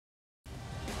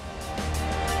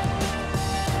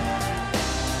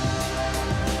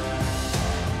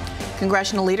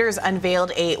Congressional leaders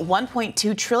unveiled a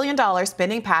 $1.2 trillion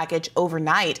spending package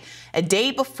overnight, a day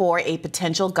before a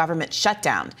potential government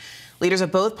shutdown. Leaders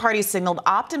of both parties signaled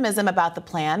optimism about the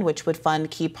plan, which would fund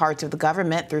key parts of the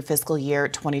government through fiscal year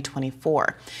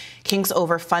 2024. Kinks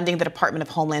over funding the Department of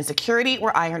Homeland Security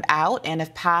were ironed out, and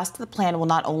if passed, the plan will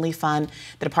not only fund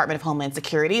the Department of Homeland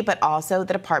Security, but also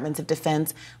the Departments of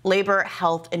Defense, Labor,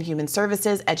 Health and Human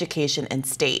Services, Education, and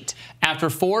State. After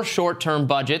 4 short-term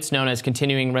budgets known as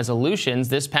continuing resolutions,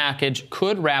 this package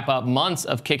could wrap up months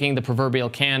of kicking the proverbial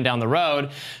can down the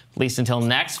road, at least until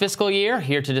next fiscal year.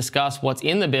 Here to discuss what's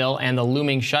in the bill and the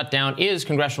looming shutdown is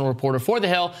congressional reporter for The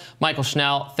Hill, Mychael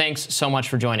Schnell. Thanks so much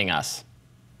for joining us.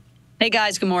 Hey,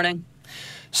 guys. Good morning.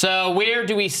 So where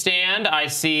do we stand? I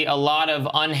see a lot of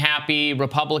unhappy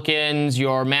Republicans,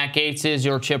 your Matt Gaetzes,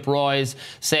 your Chip Roys,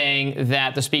 saying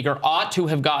that the speaker ought to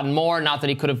have gotten more, not that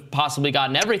he could have possibly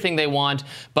gotten everything they want,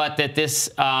 but that this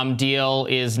deal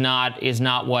is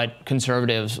not what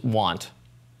conservatives want.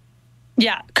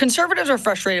 Yeah, conservatives are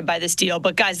frustrated by this deal,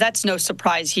 but guys, that's no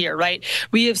surprise here, right?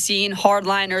 We have seen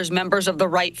hardliners, members of the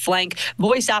right flank,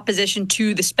 voice opposition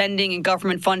to the spending and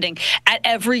government funding at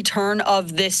every turn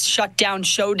of this shutdown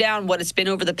showdown, what it's been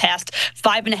over the past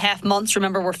 5.5 months.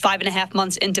 Remember, we're 5.5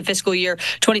 months into fiscal year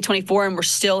 2024, and we're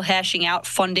still hashing out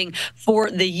funding for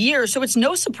the year. So it's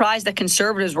no surprise that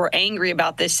conservatives were angry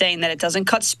about this, saying that it doesn't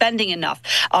cut spending enough,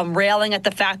 railing at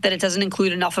the fact that it doesn't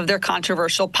include enough of their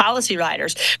controversial policy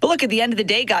riders. But look, at the end of the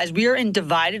day, guys, we are in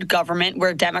divided government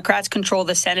where Democrats control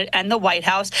the Senate and the White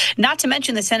House. Not to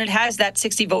mention the Senate has that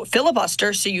 60-vote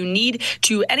filibuster, so you need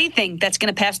to anything that's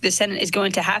going to pass the Senate is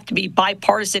going to have to be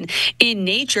bipartisan in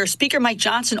nature. Speaker Mike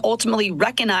Johnson ultimately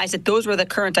recognized that those were the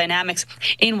current dynamics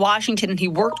in Washington, and he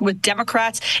worked with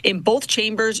Democrats in both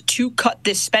chambers to cut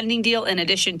this spending deal, in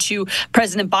addition to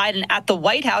President Biden at the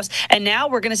White House. And now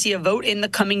we're going to see a vote in the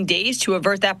coming days to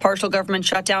avert that partial government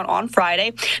shutdown on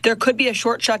Friday. There could be a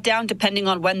short shutdown depending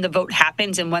on when the vote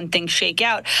happens and when things shake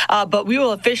out. But we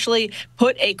will officially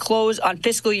put a close on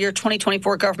fiscal year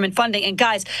 2024 government funding. And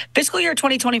guys, fiscal year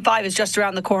 2025 is just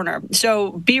around the corner.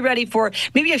 So be ready for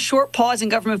maybe a short pause in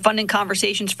government funding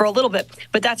conversations for a little bit,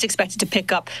 but that's expected to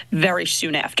pick up very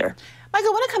soon after. Michael,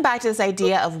 I want to come back to this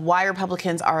idea of why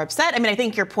Republicans are upset. I mean, I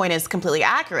think your point is completely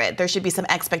accurate. There should be some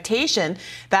expectation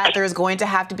that there's going to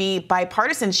have to be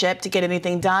bipartisanship to get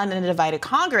anything done in a divided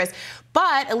Congress.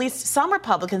 But at least some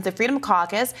Republicans, the Freedom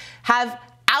Caucus, have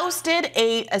ousted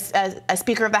a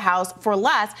Speaker of the House for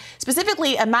less.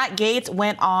 Specifically, Matt Gaetz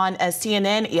went on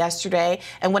CNN yesterday,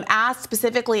 and when asked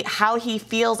specifically how he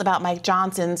feels about Mike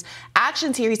Johnson's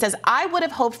actions here, he says, "I would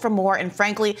have hoped for more, and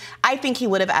frankly, I think he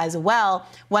would have as well.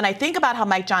 When I think about how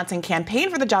Mike Johnson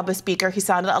campaigned for the job of Speaker, he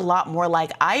sounded a lot more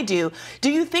like I do." Do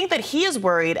you think that he is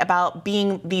worried about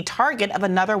being the target of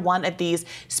another one of these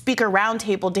Speaker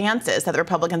roundtable dances that the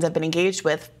Republicans have been engaged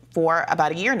with for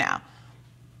about a year now?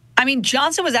 I mean,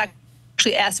 Johnson was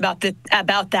actually asked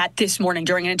about that this morning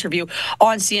during an interview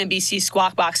on CNBC's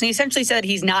Squawk Box, and he essentially said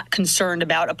he's not concerned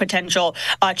about a potential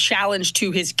challenge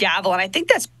to his gavel, and I think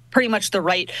that's pretty much the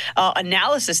right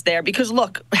analysis there, because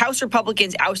look, House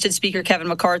Republicans ousted Speaker Kevin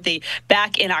McCarthy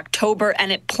back in October, and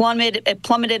it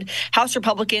plummeted House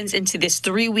Republicans into this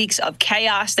 3 weeks of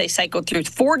chaos. They cycled through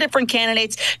 4 different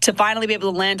candidates to finally be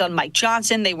able to land on Mike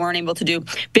Johnson. They weren't able to do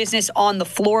business on the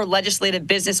floor, legislative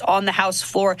business on the House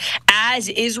floor, as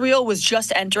Israel was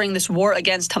just entering this war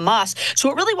against Hamas. So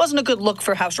it really wasn't a good look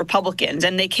for House Republicans,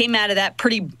 and they came out of that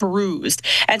pretty bruised.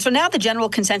 And so now the general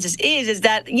consensus is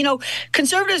that, you know,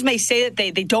 conservatives may say that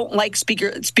they don't like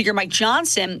Speaker Mike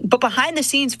Johnson, but behind the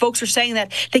scenes, folks are saying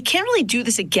that they can't really do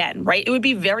this again, right? It would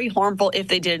be very harmful if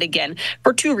they did it again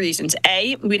for 2 reasons.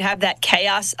 A, we'd have that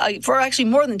chaos for actually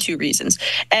more than 2 reasons.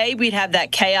 A, we'd have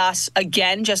that chaos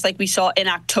again, just like we saw in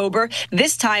October.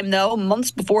 This time, though, months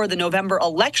before the November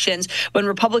elections, when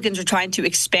Republicans are trying to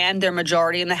expand their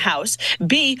majority in the House.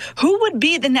 B, who would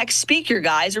be the next speaker,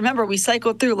 guys? Remember, we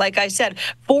cycled through, like I said,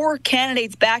 4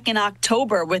 candidates back in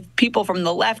October with people from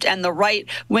the left and the right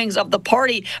wings of the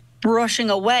party brushing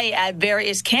away at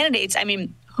various candidates. I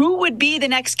mean, who would be the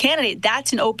next candidate?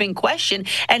 That's an open question.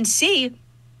 And C,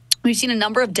 we've seen a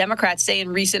number of Democrats say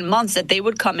in recent months that they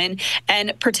would come in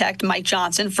and protect Mike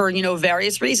Johnson for, you know,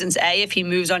 various reasons. A, if he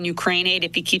moves on Ukraine aid,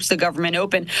 if he keeps the government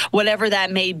open, whatever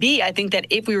that may be. I think that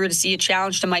if we were to see a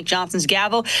challenge to Mike Johnson's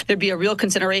gavel, there'd be a real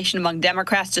consideration among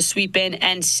Democrats to sweep in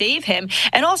and save him.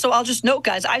 And also, I'll just note,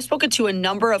 guys, I've spoken to a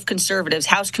number of conservatives,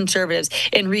 House conservatives,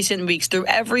 in recent weeks through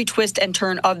every twist and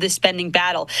turn of this spending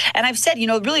battle. And I've said, you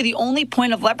know, really the only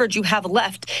point of leverage you have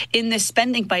left in this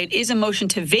spending fight is a motion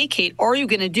to vacate. Are you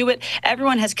going to do it?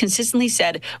 Everyone has consistently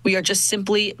said we are just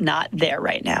simply not there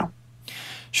right now.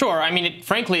 Sure. I mean,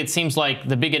 frankly, it seems like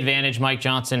the big advantage Mike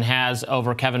Johnson has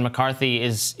over Kevin McCarthy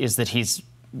is that he's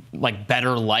like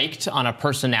better liked on a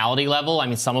personality level. I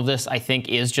mean, some of this, I think,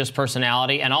 is just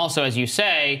personality. And also, as you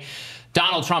say,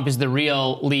 Donald Trump is the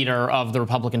real leader of the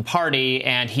Republican Party,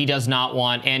 and he does not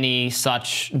want any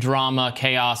such drama,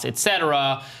 chaos,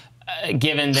 etc.,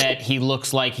 given that he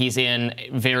looks like he's in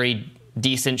very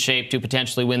decent shape to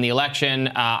potentially win the election.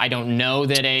 I don't know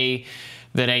that a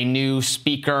new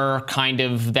speaker, kind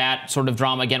of that sort of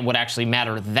drama, again, would actually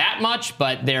matter that much,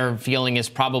 but their feeling is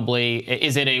probably,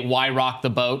 is it a why rock the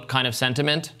boat kind of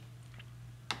sentiment?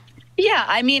 Yeah,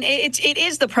 I mean, it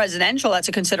is the presidential that's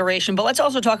a consideration, but let's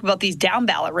also talk about these down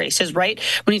ballot races, right?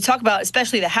 When you talk about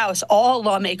especially the House, all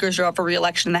lawmakers are up for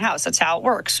re-election in the House. That's how it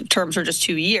works. Terms are just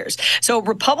 2 years. So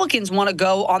Republicans want to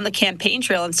go on the campaign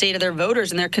trail and say to their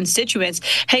voters and their constituents,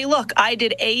 hey, look, I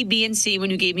did A, B, and C when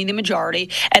you gave me the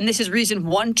majority, and this is reason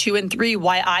 1, 2, and 3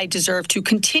 why I deserve to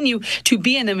continue to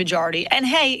be in the majority. And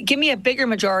hey, give me a bigger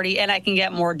majority and I can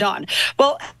get more done.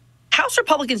 Well, House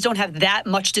Republicans don't have that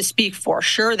much to speak for.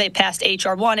 Sure, they passed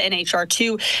H.R. 1 and H.R.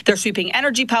 2, their sweeping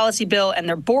energy policy bill and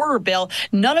their border bill.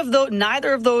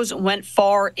 Neither of those went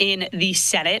far in the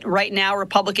Senate. Right now,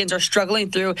 Republicans are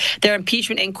struggling through their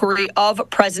impeachment inquiry of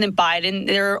President Biden.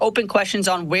 There are open questions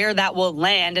on where that will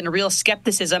land and a real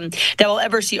skepticism that we'll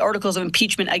ever see articles of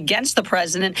impeachment against the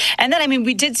president. And then, I mean,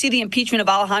 we did see the impeachment of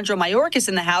Alejandro Mayorkas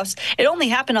in the House. It only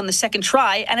happened on the second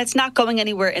try, and it's not going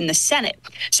anywhere in the Senate.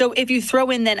 So if you throw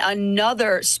in then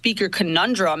another speaker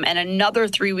conundrum and another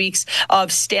 3 weeks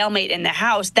of stalemate in the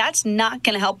House, that's not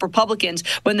going to help Republicans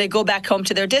when they go back home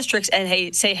to their districts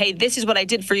and say, hey, this is what I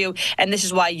did for you, and this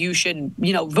is why you should,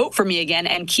 vote for me again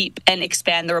and keep and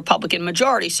expand the Republican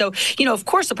majority. So, of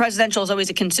course, the presidential is always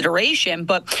a consideration,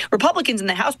 but Republicans in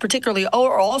the House particularly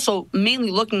are also mainly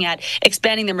looking at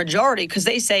expanding their majority because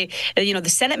they say, the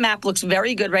Senate map looks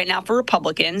very good right now for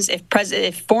Republicans.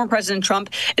 If former President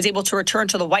Trump is able to return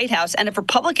to the White House, and if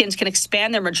Republicans can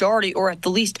expand their majority or at the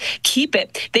least keep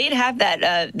it, they'd have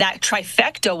that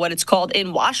trifecta, what it's called,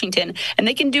 in Washington, and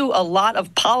they can do a lot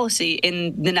of policy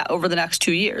over the next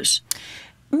 2 years.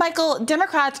 Michael,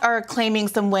 Democrats are claiming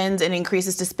some wins and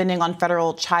increases to spending on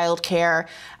federal child care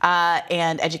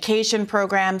and education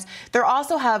programs. There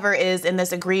also, however, is in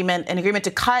this agreement an agreement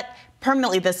to cut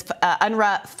permanently this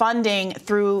UNRWA funding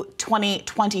through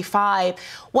 2025.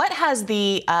 What has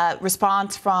the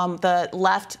response from the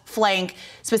left flank,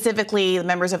 specifically the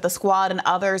members of the Squad and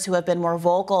others who have been more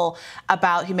vocal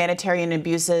about humanitarian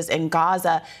abuses in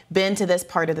Gaza, been to this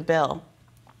part of the bill?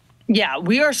 Yeah,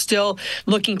 we are still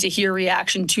looking to hear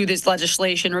reaction to this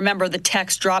legislation. Remember, the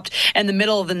text dropped in the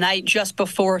middle of the night just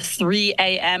before 3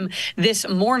 a.m. this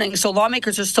morning. So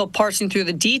lawmakers are still parsing through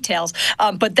the details.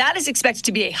 But that is expected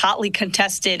to be a hotly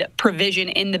contested provision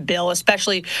in the bill,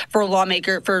 especially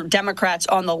for Democrats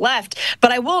on the left.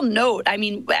 But I will note, I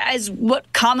mean, as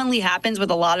what commonly happens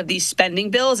with a lot of these spending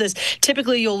bills is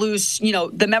typically you'll lose,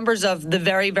 the members of the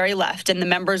very, very left and the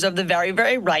members of the very,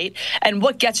 very right. And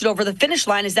what gets it over the finish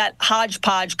line is that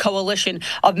hodgepodge coalition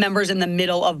of members in the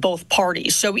middle of both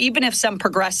parties. So even if some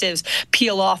progressives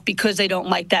peel off because they don't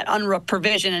like that UNRWA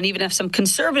provision, and even if some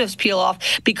conservatives peel off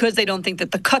because they don't think that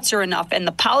the cuts are enough and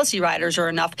the policy riders are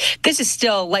enough, this is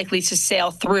still likely to sail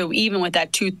through, even with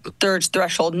that 2/3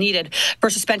 threshold needed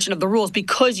for suspension of the rules,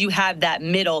 because you have that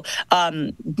middle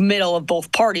of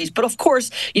both parties. But of course,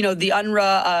 the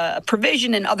UNRWA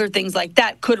provision and other things like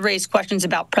that could raise questions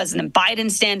about President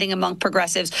Biden standing among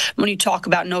progressives when you talk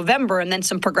about November, and then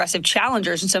some progressive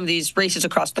challengers in some of these races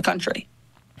across the country.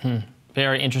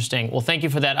 Very interesting. Well, thank you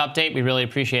for that update. We really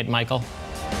appreciate it, Michael.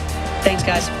 Thanks,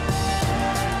 guys.